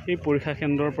এই পৰীক্ষা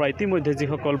কেন্দ্ৰৰ পৰা ইতিমধ্যে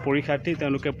যিসকল পৰীক্ষাৰ্থী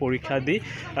তেওঁলোকে পৰীক্ষা দি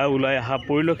ওলাই অহা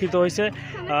পৰিলক্ষিত হৈছে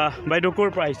বাইদেউ ক'ৰ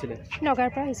পৰা আহিছিলে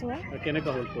নগাঁৱৰ পৰা আহিছোঁ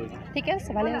কেনেকুৱা হ'ল পৰীক্ষা ঠিকে আছে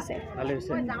ভালে হৈছে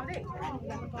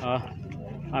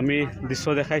আমি দৃশ্য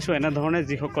দেখাইছোঁ এনেধৰণে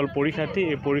যিসকল পৰীক্ষাৰ্থী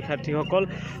এই পৰীক্ষাৰ্থীসকল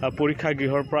পৰীক্ষা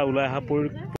গৃহৰ পৰা ওলাই অহা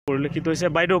পৰিলক্ষিত হৈছে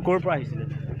বাইদেউ ক'ৰ পৰা আহিছিলে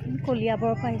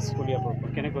কলিয়াবৰৰ পৰা আহিছোঁ কলিয়াবৰৰ পৰা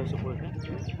কেনেকুৱা হৈছে পৰীক্ষা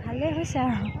ভালে হৈছে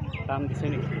আৰু টান দিছে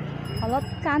নেকি অলপ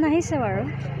টান আহিছে বাৰু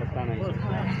টান আহিছে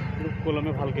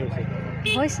কলমে ভালকৈ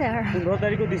হৈছে আৰু 15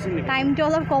 তাৰিখো দিছিল নেকি টাইমটো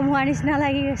অলপ কম হোৱাৰ নিচিনা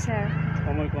লাগি গৈছে আৰু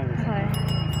সময় কম হয়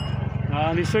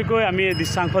নিশ্চয়কৈ আমি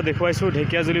দৃশ্যাংশ দেখুৱাইছোঁ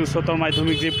ঢেকিয়াজুলি উচ্চতৰ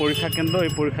মাধ্যমিক যি পৰীক্ষা কেন্দ্ৰ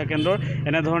এই পৰীক্ষা কেন্দ্ৰৰ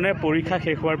এনেধৰণে পৰীক্ষা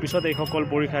শেষ হোৱাৰ পিছত এইসকল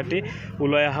পৰীক্ষাৰ্থী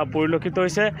ওলাই অহা পৰিলক্ষিত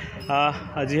হৈছে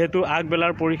যিহেতু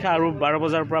আগবেলাৰ পৰীক্ষা আৰু 12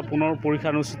 বজাৰ পৰা পুনৰ পৰীক্ষা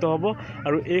অনুষ্ঠিত হ'ব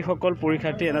আৰু এইসকল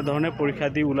পৰীক্ষাৰ্থী এনেধৰণে পৰীক্ষা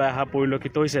দি ওলাই অহা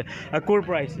পৰিলক্ষিত হৈছে ক'ৰ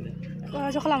পৰা আহিছিলে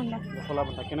জখলাবন্ধা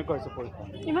কেনেকুৱা হৈছে পৰীক্ষা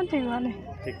ইমান ঠিক হোৱা নাই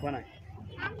ঠিক হোৱা নাই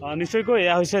নিশ্চয়কৈ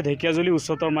এয়া হৈছে ঢেকিয়াজুলি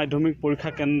উচ্চতৰ মাধ্যমিক পৰীক্ষা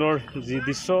কেন্দ্ৰৰ যি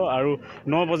দৃশ্য আৰু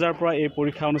 9 বজাৰ পৰা এই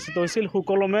পৰীক্ষা অনুষ্ঠিত হৈছিল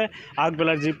সুকলমে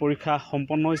আগবেলাৰ যি পৰীক্ষা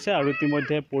সম্পন্ন হৈছে আৰু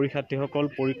ইতিমধ্যে পৰীক্ষাৰ্থীসকল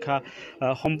পৰীক্ষা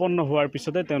সম্পন্ন হোৱাৰ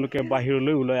পিছতে তেওঁলোকে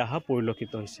বাহিৰলৈ ওলাই অহা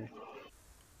পৰিলক্ষিত হৈছে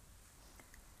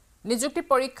নিযুক্তি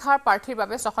পৰীক্ষাৰ প্ৰাৰ্থীৰ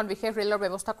বাবে ছখন বিশেষ ৰেলৰ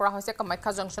ব্যৱস্থা কৰা হৈছে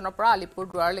কামাখ্যা জংচনৰ পৰা আলিপুৰ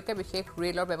দুৱাৰলৈকে বিশেষ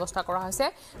ৰেলৰ ব্যৱস্থা কৰা হৈছে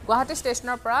গুৱাহাটী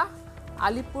ষ্টেচনৰ পৰা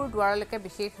আলিপুৰ দুৱাৰলৈকে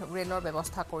বিশেষ ৰেলৰ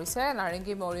ব্যৱস্থা কৰিছে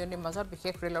নাৰেংগী মৰিয়নিৰ মাজত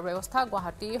বিশেষ ৰেলৰ ব্যৱস্থা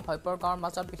গুৱাহাটী হয়বৰগাঁৱৰ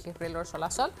মাজত বিশেষ ৰেলৰ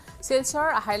চলাচল শিলচৰ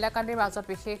হাইলাকান্দিৰ মাজত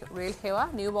বিশেষ ৰেল সেৱা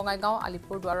নিউ বঙাইগাঁও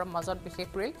আলিপুৰ দুৱাৰৰ মাজত বিশেষ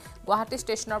ৰেল গুৱাহাটী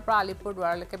ষ্টেচনৰ পৰা আলিপুৰ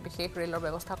দুৱাৰলৈকে বিশেষ ৰেলৰ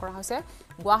ব্যৱস্থা কৰা হৈছে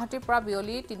গুৱাহাটীৰ পৰা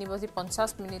বিয়লি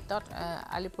 3:50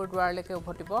 আলিপুৰ দুৱাৰলৈকে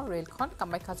উভতিব ৰেলখন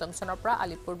কামাখ্যা জংচনৰ পৰা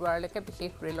আলিপুৰ দুৱাৰলৈকে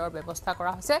বিশেষ ৰেলৰ ব্যৱস্থা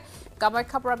কৰা হৈছে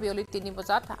কামাখ্যাৰ পৰা বিয়লি 3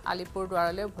 বজাত আলিপুৰ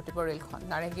দুৱাৰলৈ উভতিব ৰেলখন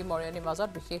নাৰেংগী মৰিয়নিৰ মাজত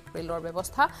বিশেষ ৰেলৰ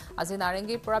ব্যৱস্থা আজি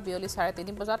নাৰেংগীৰ পৰা বিয়লি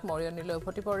 3:30 বজাত মৰিয়নিলৈ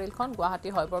উভতিব ৰেলখন গুৱাহাটী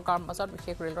হয়বৰগাঁৱৰ মাজত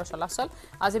বিশেষ ৰেলৰ চলাচল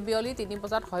আজি বিয়লি 3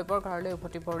 বজাত হয়বৰগাঁৱলৈ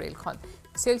উভতিব ৰেলখন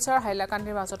শিলচৰ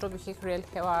হাইলাকান্দিৰ মাজতো বিশেষ ৰেল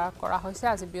সেৱা কৰা হৈছে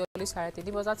আজি বিয়লি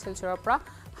 3:30 বজাত শিলচৰৰ পৰা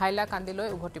হাইলাকান্দিলৈ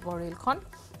উভতিব ৰেলখন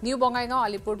নিউ বঙাইগাঁও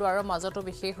আলিপুৰ দুৱাৰৰ মাজতো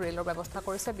বিশেষ ৰেলৰ ব্যৱস্থা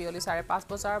কৰিছে বিয়লি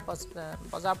 5:30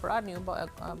 বজাৰ পৰা নিউ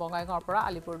বঙাইগাঁৱৰ পৰা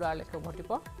আলিপুৰ দুৱাৰলৈকে উভতিব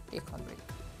এইখন ৰেল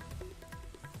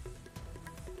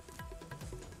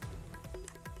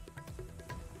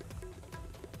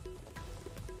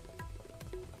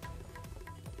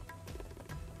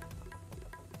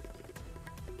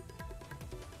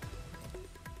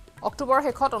অক্টোবৰ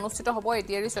শেষত অনুষ্ঠিত হ'ব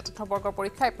এডিআৰই চতুৰ্থ বৰ্গৰ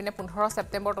পৰীক্ষা এপিনে 15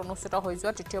 ছেপ্টেম্বৰত অনুষ্ঠিত হৈ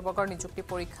যোৱা তৃতীয় বৰ্গৰ নিযুক্তি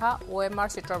পৰীক্ষা OMR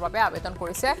চিটৰ বাবে আবেদন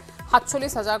কৰিছে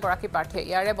 47,000 গৰাকী প্ৰাৰ্থীয়ে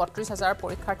ইয়াৰে 32,000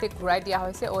 পৰীক্ষাৰ্থীক ঘূৰাই দিয়া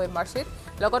হৈছে OMR চিট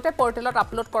লগতে পৰ্টেলত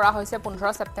আপলোড কৰা হৈছে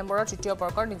 15 ছেপ্টেম্বৰৰ তৃতীয়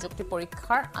বৰ্গৰ নিযুক্তি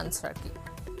পৰীক্ষাৰ আনসাৰ কি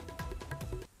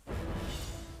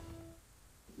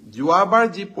যোৱাবাৰ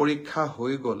যি পৰীক্ষা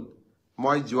হৈ গ'ল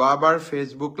মই যোৱাবাৰ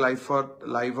ফেচবুক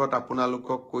লাইভত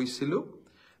আপোনালোকক কৈছিলো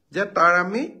যে তাৰ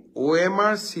আমি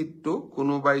OMR সিটটো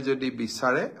কোনোবাই যদি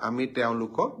বিচাৰে আমি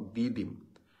তেওঁলোকক দি দিম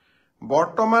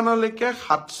বৰ্তমানলৈকে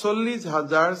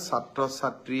 47,000 ছাত্ৰ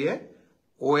ছাত্ৰীয়ে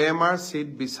OMR সিট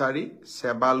বিচাৰি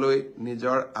সেৱালৈ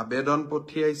নিজৰ আবেদন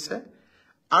পঠিয়াইছে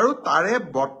আৰু তাৰে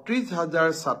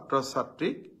 32,000 ছাত্ৰ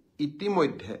ছাত্ৰীক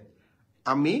ইতিমধ্যে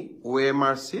আমি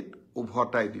OMR সিট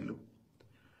উভতাই দিলো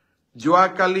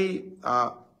যোৱাকালি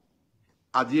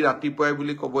আজি ৰাতিপুৱাই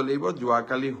বুলি ক'ব লাগিব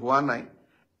যোৱাকালি হোৱা নাই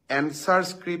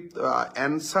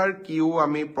এনসাৰ কিউ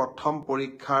আমি প্ৰথম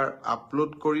পৰীক্ষাৰ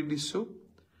আপলোড কৰি দিছো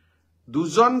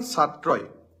দুজন ছাত্ৰই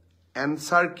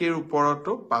এনসাৰ কিৰ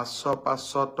ওপৰতো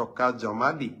 500 টকা জমা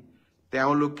দি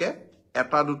তেওঁলোকে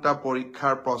এটা দুটা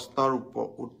পৰীক্ষাৰ প্ৰশ্নৰ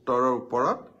উত্তৰৰ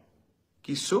ওপৰত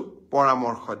কিছু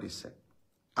পৰামৰ্শ দিছে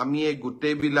আমি এই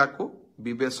গোটেইবিলাকো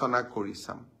বিবেচনা কৰি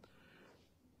চাম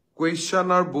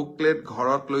কুৱেশ্যনৰ বুকলেট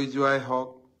ঘৰত লৈ যোৱাই হওক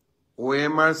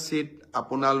OMR সিট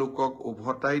আপোনালোকক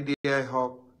উভতাই দিয়াই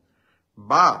হওক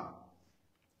বা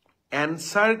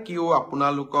এনসাৰ কিউ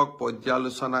আপোনালোকক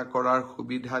পৰ্যালোচনা কৰাৰ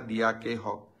সুবিধা দিয়াকে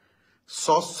হওক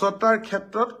স্বচ্ছতাৰ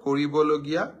ক্ষেত্ৰত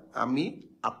কৰিবলগীয়া আমি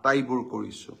আটাইবোৰ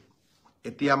কৰিছো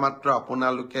এতিয়া মাত্ৰ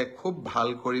আপোনালোকে খুব ভাল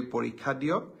কৰি পৰীক্ষা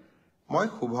দিয়ক মই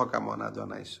শুভকামনা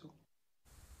জনাইছো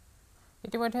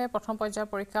ইতিমধ্যে প্ৰথম পৰ্যায়ৰ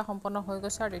পৰীক্ষা সম্পন্ন হৈ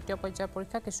গৈছে আৰু দ্বিতীয় পৰ্যায়ৰ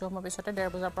পৰীক্ষা কিছু সময় পিছতে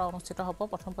 1:30 বজাৰ পৰা অনুষ্ঠিত হ'ব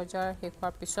প্ৰথম পৰ্যায়ৰ শেষ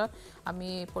হোৱাৰ পিছত আমি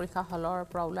পৰীক্ষা হলৰ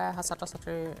পৰা ওলাই অহা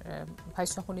ছাত্ৰ-ছাত্ৰীৰ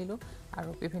ভাষ্য শুনিলো আৰু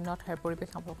বিভিন্ন ঠাইৰ পৰিৱেশ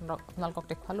আপোনালোকক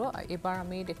দেখুৱালো এবাৰ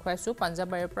আমি দেখুৱাইছো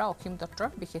পাঞ্জাবাৰীৰ পৰা অসীম দত্তৰ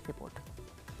বিশেষ ৰিপৰ্ট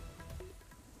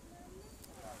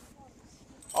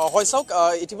হয় চাওক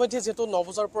ইতিমধ্যে যেহেতু 9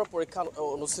 বজাৰ পৰা পৰীক্ষা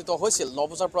অনুষ্ঠিত হৈছিল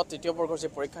 9 বজাৰ পৰা তৃতীয় বৰ্গৰ যে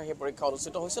পৰীক্ষা সেই পৰীক্ষা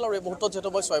অনুষ্ঠিত হৈছিল আৰু এই মুহূৰ্তত যেহেতু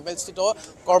মই ছয়মাইলস্থিত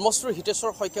কৰ্মশ্ৰী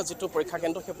হিতেশ্বৰ শইকীয়া যিটো পৰীক্ষা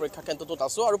কেন্দ্ৰ সেই পৰীক্ষা কেন্দ্ৰটোত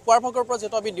আছোঁ আৰু পুৱাৰ ভাগৰ পৰা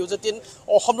যেহেতু আমি নিউজ 18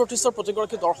 অসম নৰ্থ ইষ্টৰ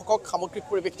প্ৰতিগৰাকী দৰ্শকক সামগ্ৰিক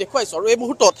পৰিৱেশ দেখুৱাইছোঁ আৰু এই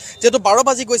মুহূৰ্তত যেহেতু 12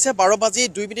 বাজি গৈছে 12 বাজি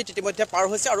 2 মিনিট ইতিমধ্যে পাৰ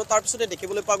হৈছে আৰু তাৰপিছতে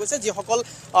দেখিবলৈ পোৱা গৈছে যিসকল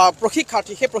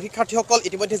প্ৰশিক্ষাৰ্থী সেই প্ৰশিক্ষাৰ্থীসকল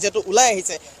ইতিমধ্যে যেহেতু ওলাই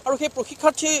আহিছে আৰু সেই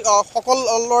প্ৰশিক্ষাৰ্থী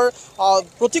সকলৰ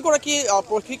প্ৰতিগৰাকী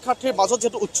প্ৰশিক্ষাৰ্থীৰ মাজত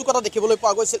যেহেতু উৎসুকতা দেখিবলৈ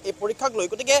পোৱা গৈছিল এই পৰীক্ষাক লৈ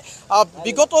গতিকে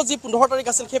বিগত যি 15 তাৰিখ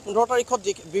আছিল সেই 15 তাৰিখত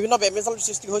বিভিন্ন বেমেজালৰ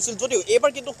সৃষ্টি হৈছিল যদিও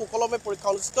এইবাৰ কিন্তু সুকলমে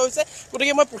পৰীক্ষা অনুষ্ঠিত হৈছে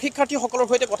গতিকে মই প্ৰশিক্ষাৰ্থীসকলৰ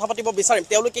সৈতে কথা পাতিব বিচাৰিম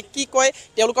তেওঁলোকে কি কয়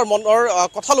তেওঁলোকৰ মনৰ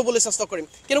কথা ল'বলৈ চেষ্টা কৰিম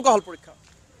কেনেকুৱা হ'ল পৰীক্ষা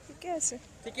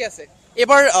ঠিকে আছে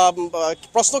এবাৰ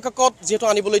প্ৰশ্ন কাকত যেহেতু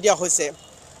আনিবলৈ দিয়া হৈছে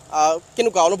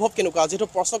কেনেকুৱা অনুভৱ কেনেকুৱা যেহেতু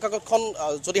প্ৰশ্ন কাকতখন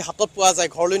যদি হাতত পোৱা যায়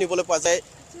ঘৰলৈ নিবলৈ পোৱা যায়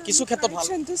কিছু ক্ষেত্ৰত ভাল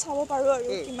কোৱেশ্চনটো চাব পাৰো আৰু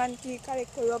কিমান কি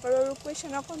কাৰেক্ট কৰিব পাৰো আৰু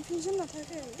কোৱেশ্চনৰ কনফিউজন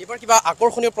নাথাকে এবাৰ কিবা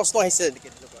আকৰ্ষণীয় প্ৰশ্ন আহিছে নেকি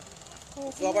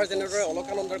যোৱাবাৰ যেনেদৰে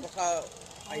অলকানন্দৰ কথা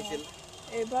আহিছিল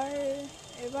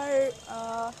এবাৰ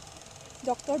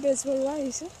ডক্টৰ বেজবৰুৱা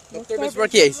আহিছে ডক্টৰ বেজবৰুৱা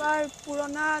কি আহিছে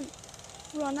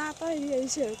পুৰণা এটা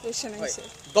আহিছে কোৱেশ্চন আহিছে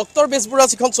ডক্টৰ বেজবৰুৱা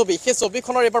যিখন ছবি সেই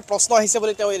ছবিখনৰ এবাৰ প্ৰশ্ন আহিছে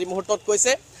বুলি তেওঁ এই মুহূৰ্তত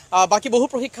কৈছে বাকি বহু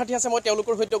প্ৰশিক্ষাৰ্থী আছে মই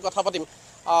তেওঁলোকৰ সৈতে কথা পাতিম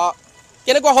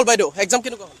কেনেকুৱা হ'ল বাইদেউ এক্সাম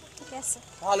কেনেকুৱা হ'ল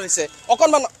ভাল হৈছে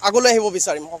অকণমান আগলৈ আহিব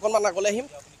বিচাৰিম অকণমান আগলৈ আহিম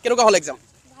কেনেকুৱা হ'ল এক্সাম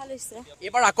ভাল হৈছে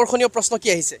এবাৰ আকৰ্ষণীয় প্ৰশ্ন কি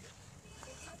আহিছে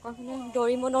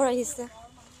ডৰিমনৰ আহিছে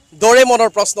ডৰেমনৰ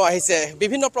প্ৰশ্ন আহিছে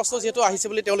বিভিন্ন প্ৰশ্ন যেহেতু আহিছে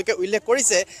বুলি তেওঁলোকে উল্লেখ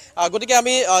কৰিছে গতিকে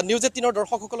আমি নিউজ 18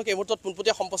 দৰ্শকসকলক এই মুহূৰ্তত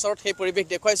পোনপটীয়া সম্প্ৰচাৰত সেই পৰিৱেশ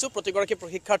দেখুৱাইছোঁ প্ৰতিগৰাকী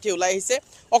প্ৰশিক্ষাৰ্থী ওলাই আহিছে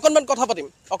অকণমান কথা পাতিম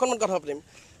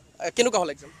কেনেকুৱা হ'ল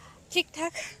এক্সাম ঠিক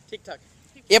ঠাক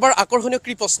এবাৰ আকৰ্ষণীয়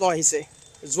কি প্ৰশ্ন আহিছে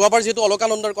যোৱাবাৰ যেহেতু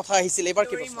অলকানন্দৰ কথা আহিছিল এবাৰ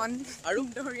কি প্ৰশ্ন আৰু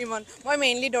ডৰিমন মই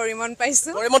মেইনলি ডৰিমন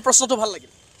পাইছোঁ ডৰিমন প্ৰশ্নটো ভাল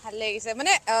লাগিল ভাল লাগিছে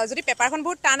মানে যদি পেপাৰখন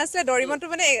বহুত টান আছিলে ডৰিমনটো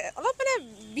মানে অলপ মানে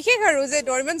বিশেষ আৰু যে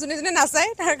ডৰিমন যোনে নাচায়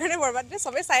তাৰ কাৰণে বৰবাদ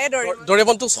চবে চায়ে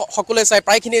ডৰিমনটো সকলোৱে চায়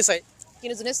প্ৰায়খিনিয়ে চায়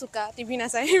কিন্তু যোনে চুকা টিভি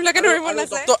নাচায় সেইবিলাকে ডৰিমন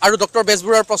নাচায় আৰু ডক্টৰ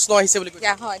বেজবৰুৱাৰ প্ৰশ্ন আহিছে বুলি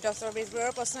কৈছে হয় ডক্টৰ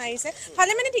বেজবৰুৱাৰ প্ৰশ্ন আহিছে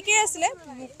ভালে মানে ঠিকেই আছিলে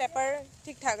পেপাৰ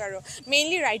ঠিক ঠাক আৰু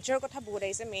মেইনলি ৰাজ্যৰ কথা বহুত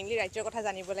আহিছে মেইনলি ৰাজ্যৰ কথা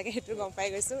জানিব লাগে সেইটো গম পাই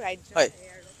গৈছোঁ ৰাজ্য হয়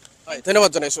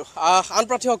ধন্যবাদ জনাইছোঁ আন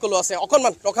প্ৰাৰ্থীসকলো আছে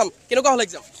অকণমান ৰখাম কেনেকুৱা হ'ল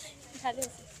এক্সাম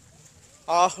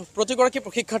প্ৰতিগৰাকী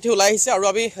প্ৰশিক্ষাৰ্থী ওলাই আহিছে আৰু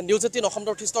আমি নিউজ 18 অসম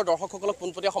নৰ্থ ইষ্টৰ দৰ্শকসকলক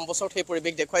পোনপটীয়া সম্প্ৰচাৰত সেই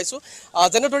পৰিৱেশ দেখুৱাইছোঁ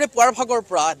যেনেদৰে পুৱাৰ ভাগৰ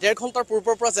পৰা 1.5 ঘণ্টাৰ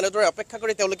পূৰ্বৰ পৰা যেনেদৰে অপেক্ষা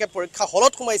কৰি তেওঁলোকে পৰীক্ষা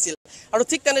হলত সোমাইছিল আৰু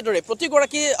ঠিক তেনেদৰে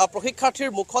প্ৰতিগৰাকী প্ৰশিক্ষাৰ্থীৰ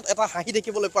মুখত এটা হাঁহি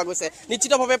দেখিবলৈ পোৱা গৈছে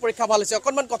নিশ্চিতভাৱে পৰীক্ষা ভাল হৈছে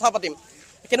অকণমান কথা পাতিম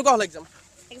কেনেকুৱা হ'ল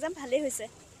এক্সাম ভালেই হৈছে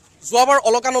যোৱাবাৰ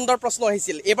অলকানন্দৰ প্ৰশ্ন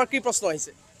আহিছিল এইবাৰ কি প্ৰশ্ন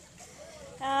আহিছে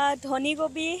ধনী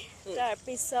কবি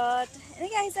তাৰপিছত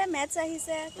এনেকৈ আহিছে মেথছ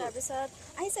আহিছে তাৰপিছত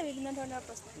আহিছে বিভিন্ন ধৰণৰ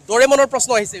প্ৰশ্ন ডৰেমনৰ প্ৰশ্ন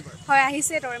আহিছে এইবাৰ হয়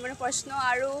আহিছে ডৰেমনৰ প্ৰশ্ন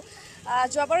আৰু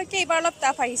যোৱাবাৰতকৈ এইবাৰ অলপ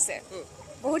টাফ আহিছে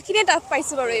বহুতখিনিয়ে টাফ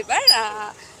পাইছোঁ বাৰু এইবাৰ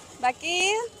বাকী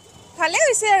ভালে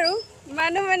হৈছে আৰু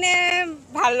ইমানো মানে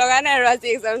ভাল লগা নাই আৰু আজি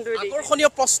এক্সামটো আকৰ্ষণীয়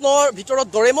প্ৰশ্নৰ ভিতৰত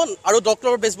ডৰেমন আৰু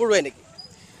ডক্টৰ বেজবৰুৱাই নেকি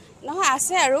নহয়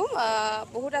আছে আৰু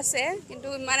বহুত আছে কিন্তু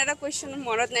ইমান এটা কুৱেশ্যন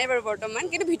মনত নাই বাৰু বৰ্তমান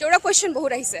কিন্তু ভিতৰুৱা কুৱেশ্যন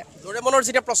বহুত আহিছে ডৰেমনৰ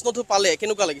যেতিয়া প্ৰশ্নটো পালে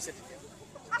কেনেকুৱা লাগিছে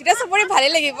তেতিয়া চবৰে ভালে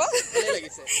লাগিব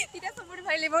তেতিয়া চবৰে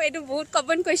ভালে লাগিব এইটো বহুত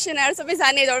কমন কুৱেশ্যন আৰু চবে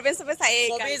জানে ডৰেমন চবে চায়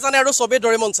চবেই জানে আৰু চবে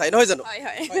ডৰেমন চায় নহয় জানো হয়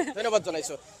ধন্যবাদ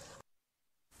জনাইছোঁ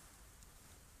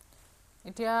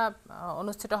এতিয়া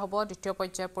অনুষ্ঠিত হ'ব দ্বিতীয়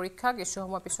পৰ্যায়ৰ পৰীক্ষা কিছু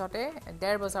সময় পিছতে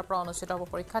 1:30 বজাৰ পৰা অনুষ্ঠিত হ'ব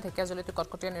পৰীক্ষা ঢেকিয়াজুলিতো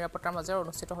কটকটীয়া নিৰাপত্তাৰ মাজেৰে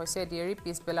অনুষ্ঠিত হৈছে এডিআৰই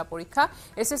পিছবেলা পৰীক্ষা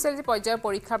এছএছএলচি পৰ্যায়ৰ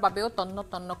পৰীক্ষাৰ বাবেও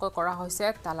তন্নতন্নকৈ কৰা হৈছে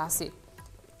তালাচী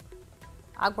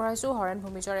আগবঢ়াইছোঁ হৰেণ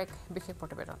ভূমিজৰ এক বিশেষ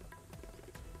প্ৰতিবেদন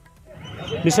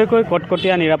বিশেষকৈ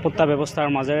কটকটীয়া নিৰাপত্তা ব্যৱস্থাৰ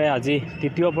মাজেৰে আজি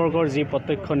তৃতীয় বৰ্গৰ যি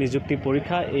প্ৰত্যক্ষ নিযুক্তি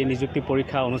পৰীক্ষা এই নিযুক্তি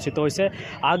পৰীক্ষা অনুষ্ঠিত হৈছে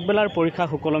আগবেলাৰ পৰীক্ষা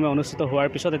সুকলমে অনুষ্ঠিত হোৱাৰ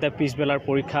পিছত এতিয়া পিছবেলাৰ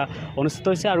পৰীক্ষা অনুষ্ঠিত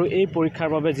হৈছে আৰু এই পৰীক্ষাৰ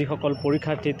বাবে যিসকল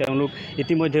পৰীক্ষাৰ্থী তেওঁলোক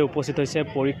ইতিমধ্যে উপস্থিত হৈছে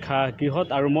পৰীক্ষা গৃহত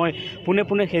আৰু মই পোনে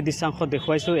পোনে সেই দৃশ্যাংশ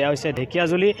দেখুৱাইছোঁ এয়া হৈছে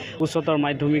ঢেকিয়াজুলি উচ্চতৰ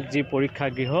মাধ্যমিক যি পৰীক্ষা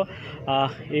গৃহ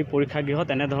এই পৰীক্ষা গৃহত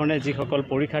এনেধৰণে যিসকল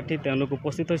পৰীক্ষাৰ্থী তেওঁলোক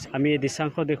উপস্থিত হৈছে আমি এই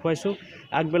দৃশ্যাংশ দেখুৱাইছোঁ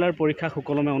আগবেলাৰ পৰীক্ষা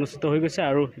সুকলমে অনুষ্ঠিত হৈ গৈছে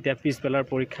আৰু এতিয়া পিছবেলাৰ আগবেলাৰ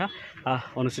পৰীক্ষা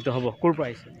অনুষ্ঠিত হ'ব ক'ৰ পৰা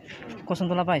আহিছে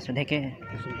কচুনতলা পৰা আহিছোঁ ঢেকে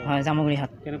হয় জামুগুৰিহাট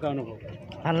কেনেকুৱা অনুভৱ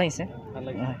ভাল লাগিছে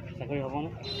হয় চাকৰি হ'বনে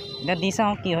এতিয়া দি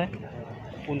চাওঁ কি হয়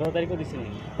 15 তাৰিখত দিছে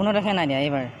নেকি 15 তাৰিখে নাই দিয়া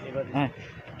এইবাৰ হয়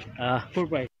ক'ৰ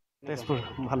পৰা তেজপুৰ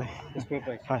ভালে তেজপুৰৰ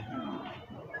পৰা হয়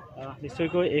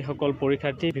নিশ্চয়কৈ এইসকল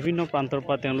পৰীক্ষাৰ্থী বিভিন্ন প্ৰান্তৰ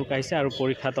পৰা তেওঁলোক আহিছে আৰু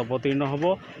পৰীক্ষাত অৱতীৰ্ণ হ'ব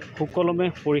সুকলমে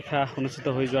পৰীক্ষা অনুষ্ঠিত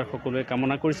হৈ যোৱাৰ সকলোৱে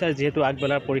কামনা কৰিছে যিহেতু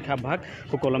আগবেলাৰ পৰীক্ষা ভাগ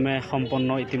সুকলমে সম্পন্ন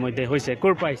ইতিমধ্যে হৈছে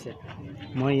ক'ৰ পৰা আহিছে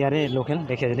মই ইয়াৰে লোকেল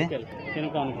দেখে যদি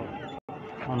কেনেকুৱা অনুভৱ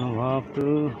অনুভৱটো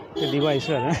দিব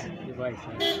আহিছোঁ আৰু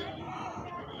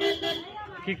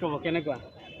কি ক'ব কেনেকুৱা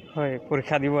হয়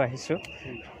পৰীক্ষা দিব আহিছোঁ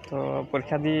তো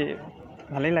পৰীক্ষা দি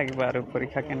ভালেই লাগিব আৰু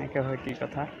পৰীক্ষা কেনেকৈ হয় কি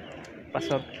কথা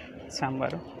পাছত চাম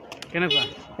বাৰু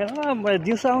কেনেকুৱা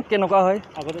দি চাওঁ কেনেকুৱা হয়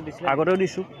আগতেও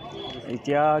দিছোঁ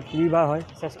এতিয়া কি বা হয়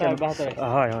চেষ্টা অব্যাহত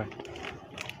হয় হয়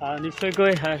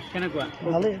নিশ্চয়কৈ কেনেকুৱা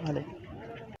ভালেই ভালেই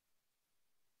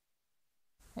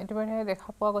ইতিমধ্যে দেখা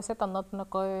পোৱা গৈছে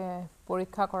তন্নতন্নকৈ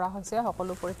পৰীক্ষা কৰা হৈছে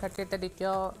সকলো পৰীক্ষাৰ্থী এতিয়া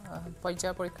দ্বিতীয়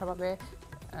পৰ্যায়ৰ পৰীক্ষাৰ বাবে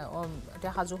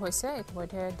এতিয়া সাজু হৈছে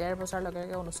ইতিমধ্যে 1:30 বজাৰ লগে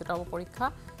লগে অনুষ্ঠিত হ'ব পৰীক্ষা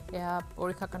এয়া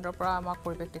পৰীক্ষা কেন্দ্ৰৰ পৰা আমাক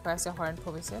পৰিৱেশ দেখুৱাই আছে হৰেণ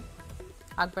ভৱিছে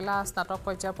আগবেলা স্নাতক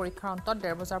পৰ্যায়ৰ পৰীক্ষাৰ অন্তত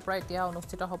 1:30 বজাৰ পৰা এতিয়া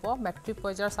অনুষ্ঠিত হ'ব মেট্ৰিক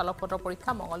পৰ্যায়ৰ চালক পদৰ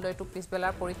পৰীক্ষা মঙলদৈটো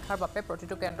পিছবেলাৰ পৰীক্ষাৰ বাবে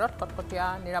প্ৰতিটো কেন্দ্ৰত কটকটীয়া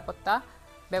নিৰাপত্তা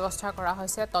ব্যৱস্থা কৰা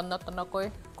হৈছে তন্নতন্নকৈ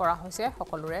কৰা হৈছে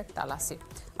সকলোৰে তালাচী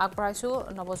আগবঢ়াইছোঁ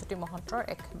নৱজ্যোতি মহন্তৰ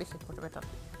এক বিশেষ প্ৰতিবেদন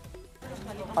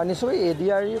নিশ্চয়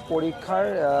এডিআৰই পৰীক্ষাৰ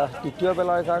তৃতীয়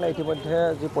বেলাৰ কাৰণে ইতিমধ্যে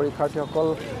যি পৰীক্ষাৰ্থীসকল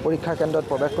পৰীক্ষা কেন্দ্ৰত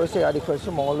প্ৰৱেশ কৰিছে এয়া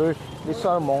দেখুৱাইছোঁ মঙলদৈৰ দৃশ্য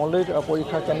আৰু মঙলদৈৰ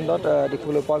পৰীক্ষা কেন্দ্ৰত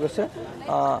দেখিবলৈ পোৱা গৈছে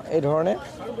এই ধৰণে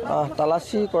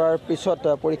তালাচী কৰাৰ পিছত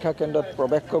পৰীক্ষা কেন্দ্ৰত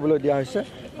প্ৰৱেশ কৰিবলৈ দিয়া হৈছে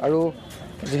আৰু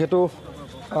যিহেতু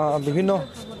বিভিন্ন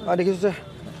দেখিছোঁ যে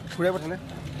ফুৰে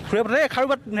পঠালে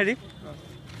খাৰুবাত হেৰি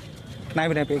নাই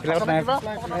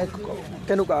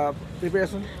কেনেকুৱা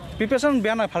প্ৰিপেৰেশ্যন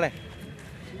বেয়া নহয়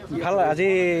ভাল আজি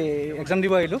এক্সাম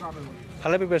দিব আহিলোঁ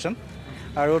ভালে প্ৰিপেৰেশ্যন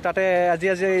আৰু তাতে আজি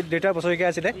দুটা বছৰেকীয়া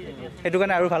আছিলে সেইটো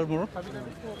কাৰণে আৰু ভাল মোৰ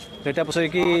দুটা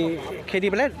বছৰেকী খেদি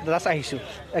পেলাই লাষ্ট আহিছোঁ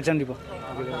এক্সাম দিব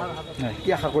কি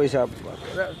আশা কৰিছা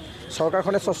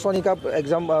চৰকাৰখনে স্বচ্ছ নিকা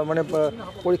এক্সাম মানে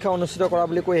পৰীক্ষা অনুষ্ঠিত কৰা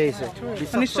বুলি কৈ আহিছে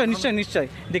নিশ্চয়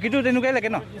দেখিতো তেনেকুৱাই লাগে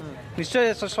ন নিশ্চয়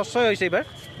স্বচ্ছই হৈছে এইবাৰ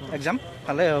এক্সাম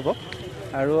ভালেই হ'ব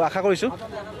আৰু আশা কৰিছোঁ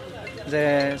যে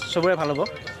চবৰে ভাল হ'ব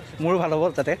মোৰো ভাল হ'ব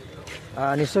তাতে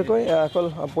নিশ্চয়কৈ অকল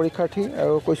পৰীক্ষাৰ্থী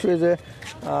আৰু কৈছোঁৱেই যে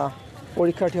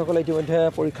পৰীক্ষাৰ্থীসকলে ইতিমধ্যে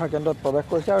পৰীক্ষা কেন্দ্ৰত প্ৰৱেশ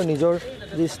কৰিছে আৰু নিজৰ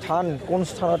যি স্থান কোন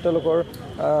স্থানত তেওঁলোকৰ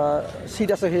ছিট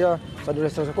আছে সেয়া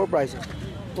ক'ৰ পৰা আহিছে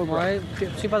মই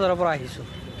চিপাঝাৰৰ পৰা আহিছোঁ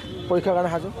পৰীক্ষাৰ কাৰণে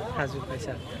সাজু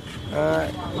পাইছা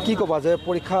কি ক'বা যে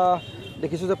পৰীক্ষা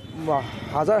দেখিছোঁ যে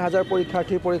হাজাৰ হাজাৰ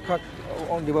পৰীক্ষাৰ্থী পৰীক্ষা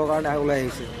দিবৰ কাৰণে ওলাই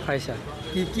আহিছে পাইছা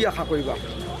কি আশা কৰিবা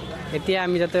এতিয়া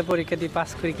আমি যাতে পৰীক্ষা দি পাছ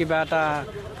কৰি কিবা এটা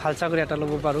ভাল চাকৰি এটা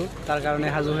ল'ব পাৰোঁ তাৰ কাৰণে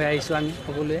সাজু হৈ আহিছোঁ আমি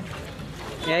সকলোৱে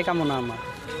এয়াই কামনা আমাৰ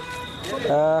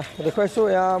দেখুৱাইছোঁ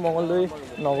এয়া মঙলদৈ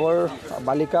নগৰ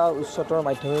বালিকা উচ্চতৰ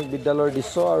মাধ্যমিক বিদ্যালয়ৰ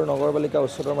দৃশ্য আৰু নগৰ বালিকা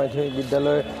উচ্চতৰ মাধ্যমিক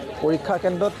বিদ্যালয়ৰ পৰীক্ষা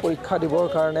কেন্দ্ৰত পৰীক্ষা দিবৰ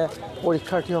কাৰণে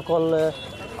পৰীক্ষাৰ্থীসকল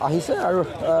আহিছে আৰু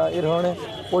এই ধৰণে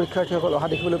পৰীক্ষাৰ্থীসকল অহা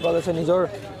দেখিবলৈ পোৱা গৈছে নিজৰ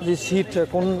যি ছিট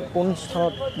কোন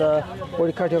স্থানত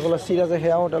পৰীক্ষাৰ্থীসকলৰ ছিট আছে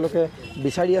সেয়াও তেওঁলোকে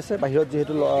বিচাৰি আছে বাহিৰত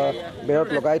যিহেতু বেৰত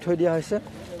লগাই থৈ দিয়া হৈছে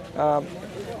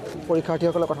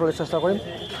পৰীক্ষাৰ্থীসকলে কথা ক'বলৈ চেষ্টা কৰিম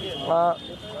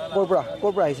ক'ৰ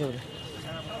পৰা আহিছে বোলে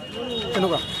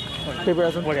কেনেকুৱা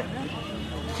প্ৰিপেৰেশ্যন কৰে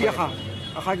কি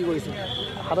আশা কি কৰিছে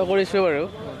আশাটো কৰিছোঁ বাৰু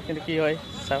কিন্তু কি হয়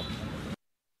চাওক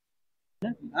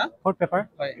ফ'ৰ্থ পেপাৰ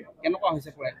হয় কেনেকুৱা হৈছে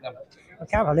পুৰা একদম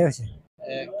পৰীক্ষা ভালেই হৈছে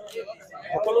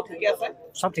সকলো ঠিকে আছে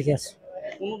চব ঠিকে আছে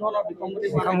কোনো ধৰণৰ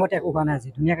বিসংগতি একো হোৱা নাই আজি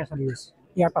ধুনীয়াকৈ চলি আছে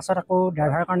ইয়াৰ পাছত আকৌ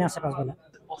ড্ৰাইভাৰৰ কাৰণে আছে পাছবেলা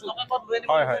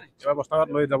হয় এবাৰ বস্তাত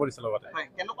লৈ যাব দিছে লগতে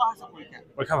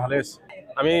পৰীক্ষা ভালেই হৈছে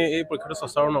আমি এই পৰীক্ষাটো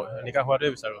স্বচ্ছ নিকা হোৱাটোৱে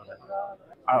বিচাৰোঁ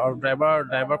আৰু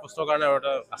ড্ৰাইভাৰ পোষ্টৰ কাৰণে আৰু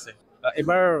এটা আছে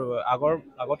এইবাৰ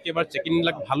আগতকৈ এবাৰ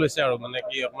চেকিংবিলাক ভাল হৈছে আৰু মানে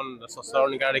কি অকণমান স্বচ্ছ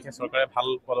নিকা দেখে চৰকাৰে ভাল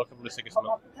পদক্ষেপ লৈছে কিছুমান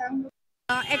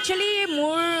একচুৱেলি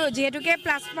মোৰ যিহেতুকে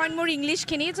প্লাছ পইণ্ট মোৰ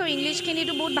ইংলিছখিনি চ'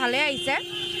 ইংলিছখিনিতো বহুত ভালে আহিছে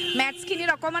মেথছখিনিত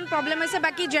অকণমান প্ৰব্লেম হৈছে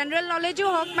বাকী জেনেৰেল নলেজো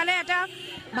হওক মানে এটা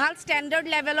ভাল standard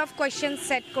level of question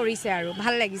set কৰিছে আৰু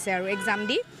ভাল লাগিছে আৰু এক্সাম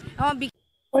দি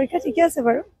পৰীক্ষা ঠিকে আছে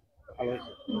বাৰু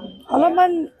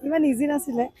অলপমান ইমান ইজি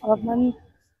নাছিলে অলপমান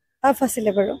টাফ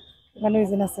আছিলে বাৰু ইমানো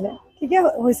ইজি নাছিলে ঠিকে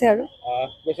হৈছে আৰু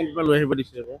হয় লৈ আহিব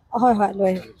হয়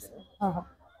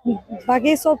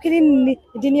বাকী চবখিনি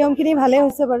নীতি নিয়মখিনি ভালেই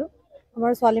হৈছে বাৰু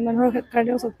আমাৰ ছোৱালী মানুহৰ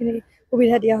কাৰণেও চবখিনি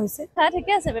সুবিধা দিয়া হৈছে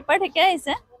ঠিকে আছে পেপাৰ ঠিকে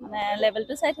আহিছে মানে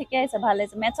লেভেলটো চাই ঠিকে আহিছে ভাল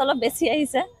আহিছে মেথছ অলপ বেছি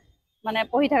আহিছে মানে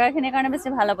পঢ়ি থকাখিনিৰ কাৰণে বেছি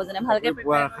ভাল হ'ব যেনে ভালকৈ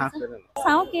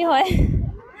চাওঁ কি হয়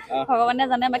ভগৱানে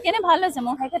জানে বাকী এনে ভাল হৈছে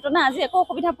মোৰ সেই ক্ষেত্ৰত না আজি একো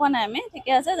অসুবিধা পোৱা নাই আমি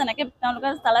ঠিকে আছে যেনেকৈ তেওঁলোকে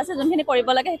চালাইছে যোনখিনি কৰিব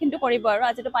লাগে সেইখিনিটো কৰিব আৰু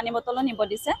আজিতো পানী বটলো নিব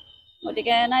দিছে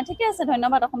গতিকে নাই ঠিকে আছে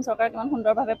ধন্যবাদ অসম চৰকাৰ কিমান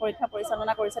সুন্দৰভাৱে পৰীক্ষা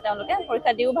পৰিচালনা কৰিছে তেওঁলোকে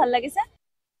পৰীক্ষা দিও ভাল লাগিছে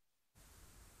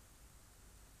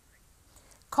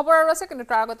খবৰ আৰু আছে কিন্তু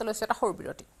তাৰ আগতে লৈছে এটা সৰু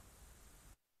বিৰতি